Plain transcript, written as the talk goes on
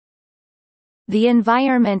The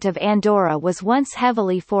environment of Andorra was once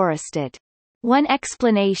heavily forested. One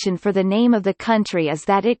explanation for the name of the country is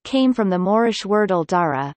that it came from the Moorish word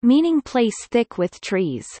Aldara, meaning place thick with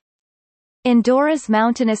trees. Andorra's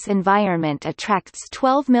mountainous environment attracts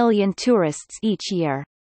 12 million tourists each year.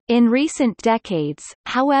 In recent decades,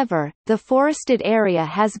 however, the forested area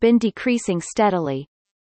has been decreasing steadily.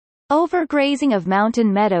 Overgrazing of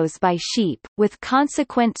mountain meadows by sheep, with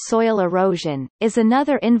consequent soil erosion, is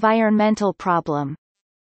another environmental problem.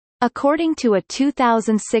 According to a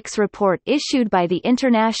 2006 report issued by the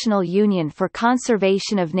International Union for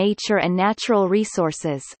Conservation of Nature and Natural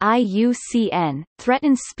Resources (IUCN),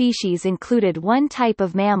 threatened species included one type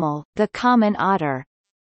of mammal, the common otter.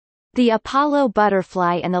 The Apollo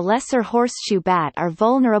butterfly and the lesser horseshoe bat are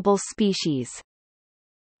vulnerable species.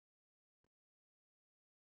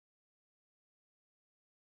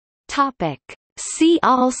 Topic. See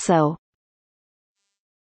also: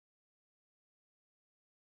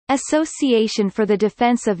 Association for the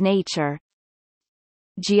Defense of Nature,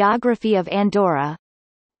 Geography of Andorra,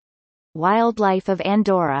 Wildlife of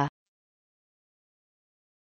Andorra.